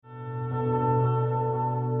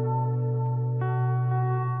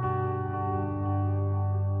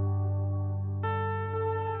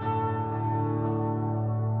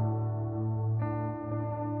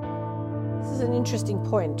an interesting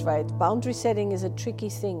point, right? Boundary setting is a tricky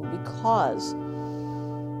thing because,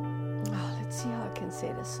 let's see how I can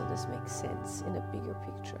say this so this makes sense in a bigger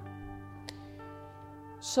picture.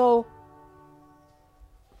 So,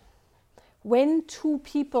 when two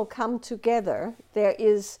people come together, there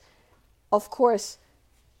is, of course,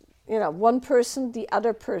 one person, the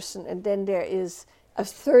other person, and then there is a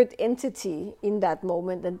third entity in that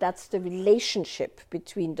moment, and that's the relationship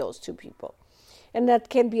between those two people. And that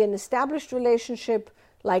can be an established relationship,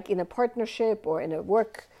 like in a partnership or in a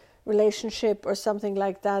work relationship or something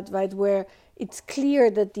like that, right, where it's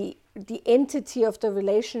clear that the entity of the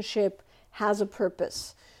relationship has a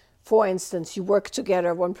purpose. For instance, you work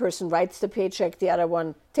together, one person writes the paycheck, the other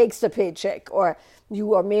one takes the paycheck, or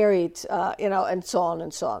you are married, and so on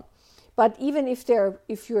and so on. But even if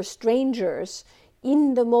you're strangers,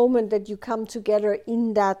 in the moment that you come together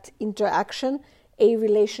in that interaction, a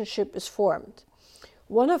relationship is formed.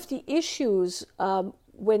 One of the issues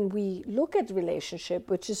when we look at relationship,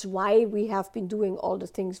 which is why we have been doing all the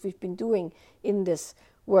things we've been doing in this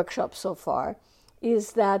workshop so far,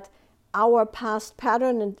 is that our past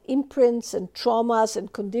pattern and imprints and traumas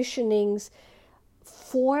and conditionings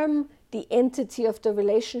form the entity of the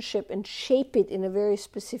relationship and shape it in a very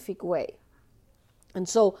specific way. And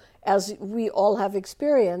so, as we all have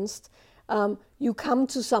experienced, you come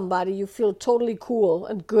to somebody, you feel totally cool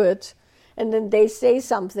and good, and then they say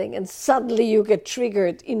something, and suddenly you get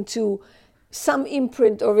triggered into some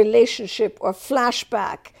imprint or relationship or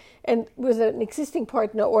flashback, and with an existing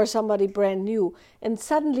partner or somebody brand new, and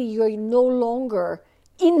suddenly you're no longer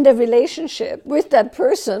in the relationship with that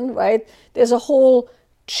person, right? There's a whole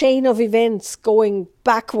chain of events going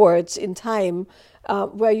backwards in time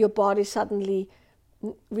where your body suddenly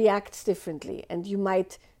reacts differently, and you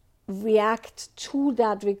might react to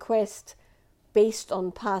that request based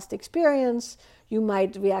on past experience. You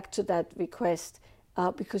might react to that request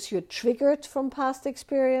because you're triggered from past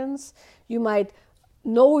experience. You might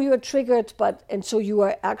know you're triggered, and so you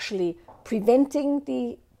are actually preventing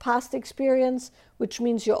the past experience, which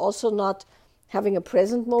means you're also not having a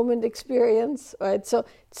present moment experience, right? So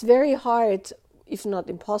it's very hard, if not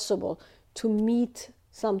impossible, to meet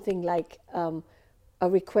something like a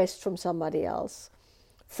request from somebody else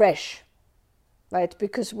fresh, right?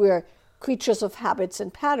 Because we're creatures of habits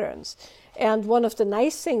and patterns. And one of the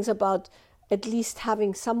nice things about at least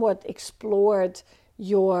having somewhat explored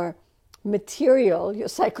your material, your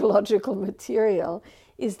psychological material,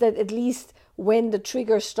 is that at least when the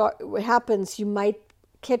trigger happens, you might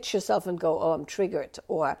catch yourself and go, oh, I'm triggered,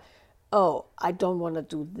 or, oh, I don't want to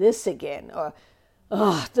do this again, or,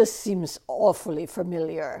 oh, this seems awfully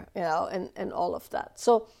familiar, and all of that.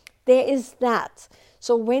 So there is that.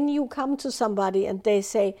 So when you come to somebody and they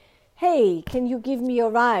say, hey, can you give me a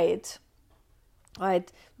ride?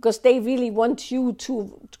 Right? Because they really want you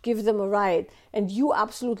to give them a ride, and you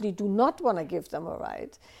absolutely do not want to give them a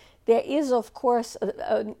ride. There is, of course,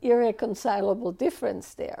 an irreconcilable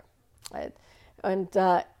difference there, right? And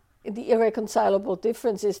the irreconcilable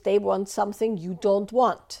difference is they want something you don't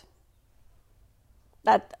want.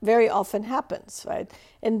 That very often happens, right?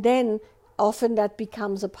 And then often that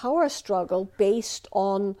becomes a power struggle based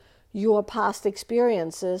on your past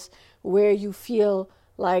experiences, where you feel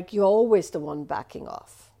like you're always the one backing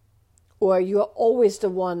off, or you're always the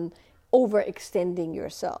one overextending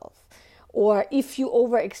yourself. Or if you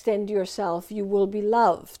overextend yourself, you will be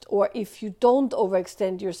loved. Or if you don't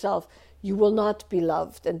overextend yourself, you will not be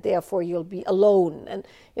loved, and therefore you'll be alone. And,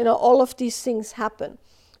 all of these things happen.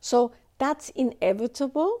 So that's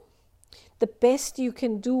inevitable. The best you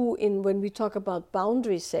can do when we talk about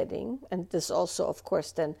boundary setting, and this also, of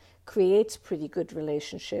course, then creates pretty good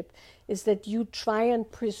relationship, is that you try and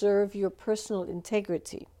preserve your personal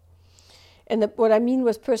integrity. And what I mean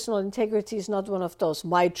with personal integrity is not one of those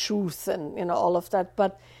my truth and all of that,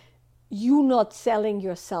 but you not selling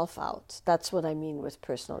yourself out. That's what I mean with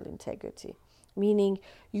personal integrity, meaning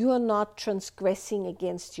you are not transgressing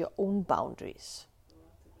against your own boundaries.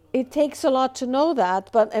 It takes a lot to know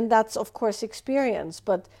that, and that's of course experience,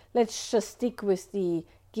 but let's just stick with the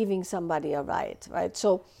giving somebody a ride, right?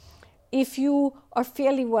 So if you are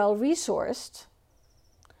fairly well resourced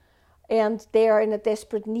and they are in a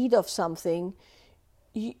desperate need of something,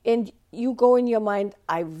 and you go in your mind,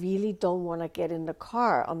 I really don't want to get in the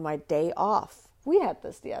car on my day off. We had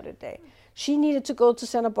this the other day. She needed to go to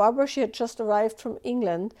Santa Barbara. She had just arrived from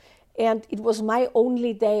England, and it was my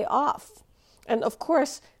only day off. And of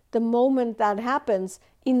course, the moment that happens,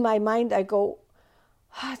 in my mind I go,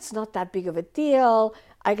 it's not that big of a deal.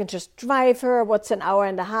 I can just drive her. What's an hour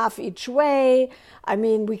and a half each way? I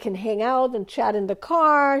mean, we can hang out and chat in the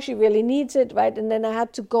car. She really needs it, right? And then I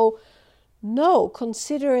had to go no,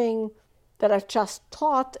 considering that I've just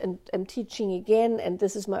taught and am teaching again, and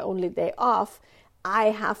this is my only day off, I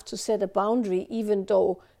have to set a boundary, even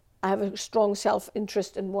though I have a strong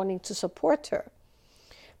self-interest in wanting to support her.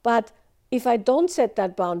 But if I don't set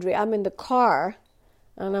that boundary, I'm in the car,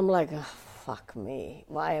 and I'm like, oh, fuck me,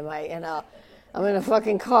 why am I, I'm in a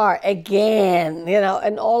fucking car again,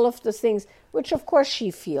 and all of the things, which of course she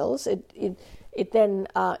feels. It then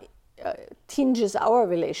tinges our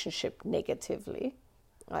relationship negatively,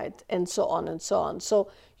 right? And so on and so on. So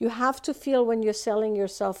you have to feel when you're selling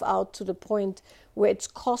yourself out to the point where it's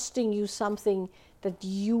costing you something that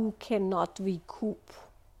you cannot recoup.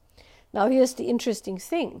 Now here's the interesting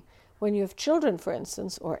thing. When you have children, for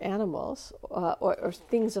instance, or animals, or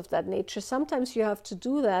things of that nature, sometimes you have to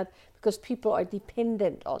do that because people are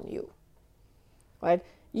dependent on you, right?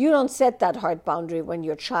 You don't set that hard boundary when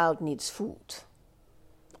your child needs food,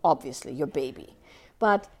 obviously, your baby.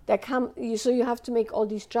 But so you have to make all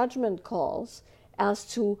these judgment calls as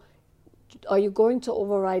to, are you going to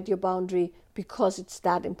override your boundary because it's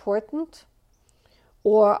that important?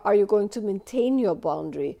 Or are you going to maintain your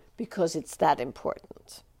boundary because it's that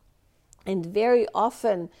important? And very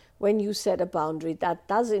often when you set a boundary, that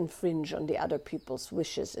does infringe on the other people's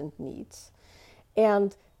wishes and needs.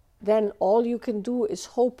 And then all you can do is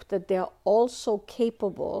hope that they're also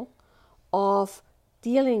capable of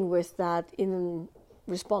dealing with that in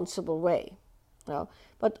a responsible way.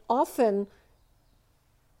 But often,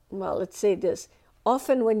 well, let's say this,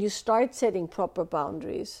 often when you start setting proper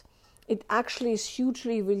boundaries, it actually is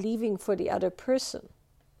hugely relieving for the other person,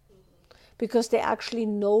 because they actually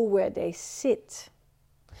know where they sit.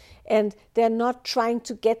 And they're not trying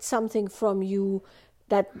to get something from you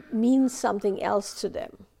that means something else to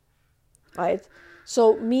them, right?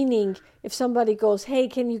 So meaning, if somebody goes, hey,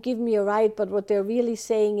 can you give me a ride? But what they're really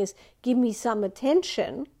saying is, give me some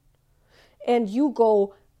attention. And you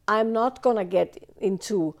go, I'm not going to get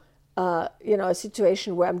into a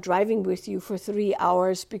situation where I'm driving with you for 3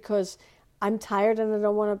 hours because I'm tired and I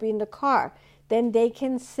don't want to be in the car. Then they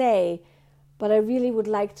can say, but I really would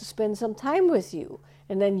like to spend some time with you.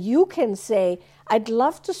 And then you can say, I'd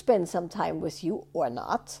love to spend some time with you, or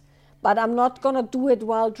not, but I'm not going to do it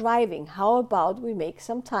while driving. How about we make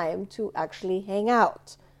some time to actually hang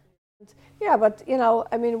out? Yeah, but,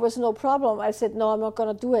 it was no problem. I said, no, I'm not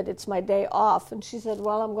going to do it. It's my day off. And she said,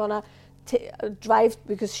 well, I'm going to drive,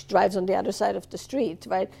 because she drives on the other side of the street,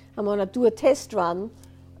 right? I'm going to do a test run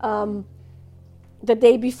the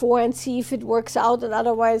day before and see if it works out, and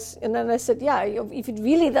otherwise, and then I said, yeah, if it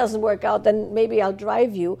really doesn't work out, then maybe I'll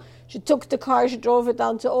drive you. She took the car, she drove it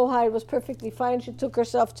down to Ojai, it was perfectly fine. She took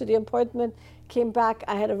herself to the appointment, came back.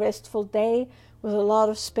 I had a restful day with a lot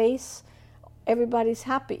of space. Everybody's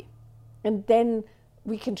happy. And then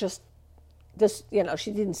we can just,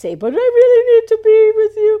 she didn't say, but I really need to be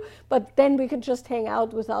with you. But then we can just hang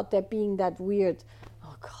out without there being that weird,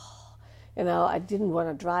 oh God, I didn't want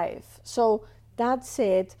to drive. So that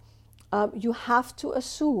said, you have to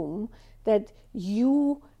assume that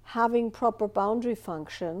you having proper boundary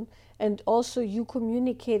function and also you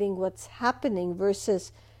communicating what's happening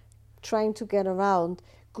versus trying to get around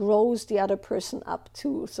grows the other person up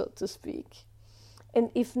too, so to speak. And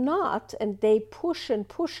if not, and they push and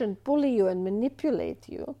bully you and manipulate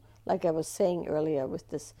you, like I was saying earlier with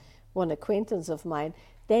this one acquaintance of mine,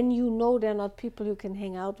 then they're not people you can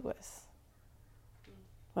hang out with.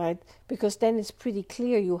 Right? Because then it's pretty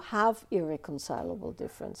clear you have irreconcilable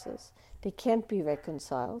differences. They can't be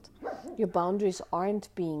reconciled. Your boundaries aren't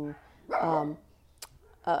being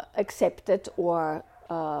accepted or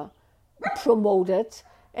promoted.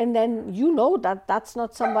 And then that that's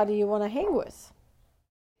not somebody you want to hang with.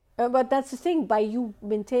 But that's the thing. By you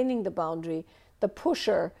maintaining the boundary, the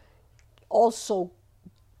pusher also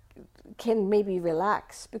can maybe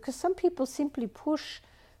relax. Because some people simply push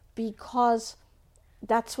because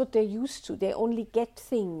that's what they're used to. They only get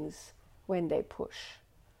things when they push.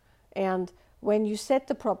 And when you set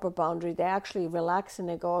the proper boundary, they actually relax and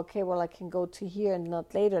they go, okay, well, I can go to here and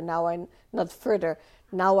not later. Not further.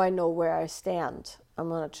 Now I know where I stand. I'm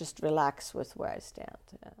going to just relax with where I stand.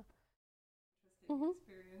 Yeah.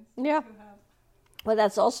 Mm-hmm. Yeah. Well,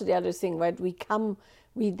 that's also the other thing, right?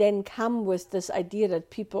 We then come with this idea that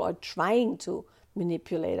people are trying to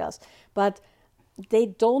manipulate us. But they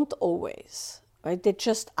don't always. Right? They're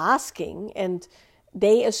just asking, and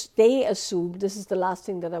they assume, this is the last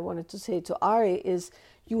thing that I wanted to say to Ari, is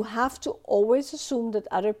you have to always assume that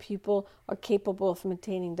other people are capable of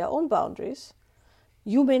maintaining their own boundaries.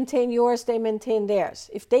 You maintain yours, they maintain theirs.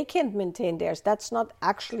 If they can't maintain theirs, that's not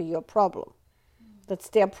actually your problem. That's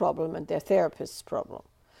their problem and their therapist's problem.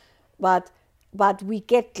 But but we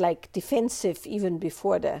get like defensive even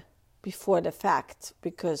before the fact,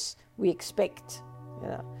 because we expect, you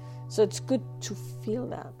know. So it's good to feel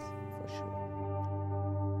that.